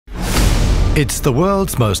It's the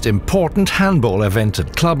world's most important handball event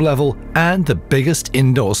at club level and the biggest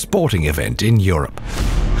indoor sporting event in Europe.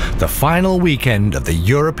 The final weekend of the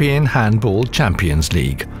European Handball Champions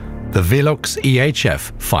League, the VELUX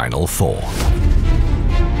EHF Final4.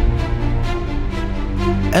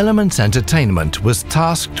 Elements Entertainment was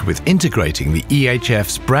tasked with integrating the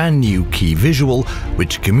EHF's brand new key visual,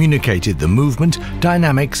 which communicated the movement,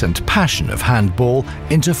 dynamics and passion of handball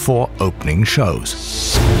into 4 opening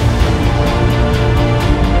shows.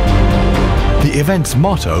 The event's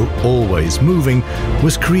motto, Always Moving,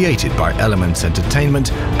 was created by Elements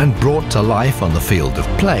Entertainment and brought to life on the field of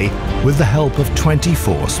play with the help of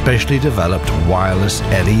 24 specially developed wireless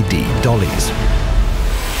LED dollies.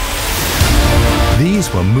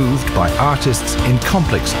 These were moved by artists in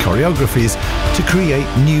complex choreographies to create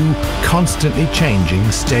new, constantly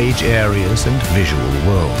changing stage areas and visual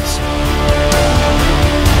worlds.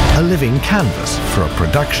 A living canvas for a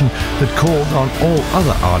production that called on all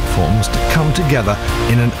other art forms to come together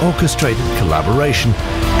in an orchestrated collaboration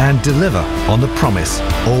and deliver on the promise,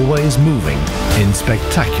 always moving in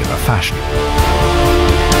spectacular fashion.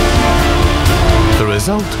 The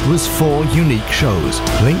result was 4 unique shows,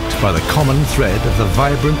 linked by the common thread of the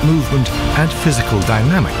vibrant movement and physical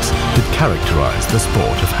dynamics that characterize the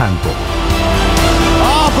sport of handball.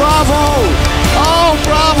 Oh, bravo! Oh,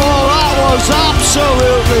 bravo! That was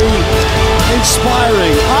absolutely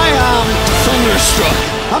inspiring. I am thunderstruck.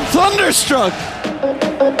 I'm thunderstruck!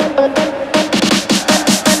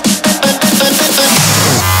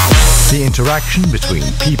 The interaction between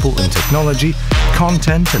people and technology,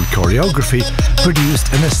 content and choreography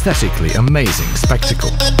produced an aesthetically amazing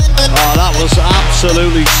spectacle. Oh, that was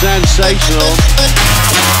absolutely sensational.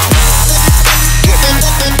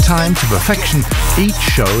 Timed to perfection, each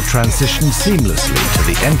show transitioned seamlessly to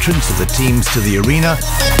the entrance of the teams to the arena,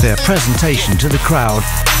 their presentation to the crowd,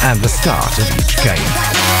 and the start of each game.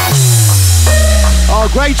 Oh,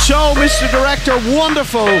 great show, Mr. Director.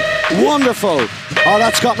 Wonderful, wonderful. Oh,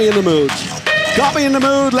 that's got me in the mood. Got me in the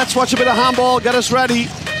mood. Let's watch a bit of handball, get us ready.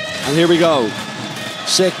 And here we go.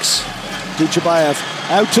 6, Duchabayev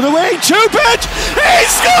out to the wing, 2-pitch. He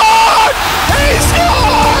scored! He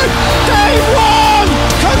scored! They've won!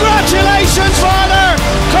 Congratulations, father!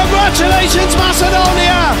 Congratulations,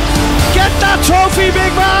 Macedonia! Get that trophy,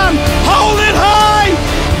 big man! Hold it high!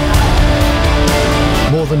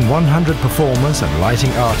 More than 100 performers and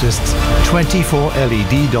lighting artists, 24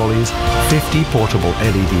 LED dollies, 50 portable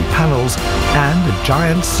LED panels, and a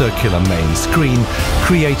giant circular main screen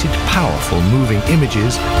created powerful moving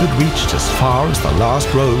images that reached as far as the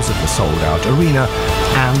last rows of the sold-out arena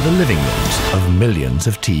and the living rooms of millions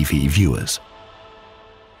of TV viewers.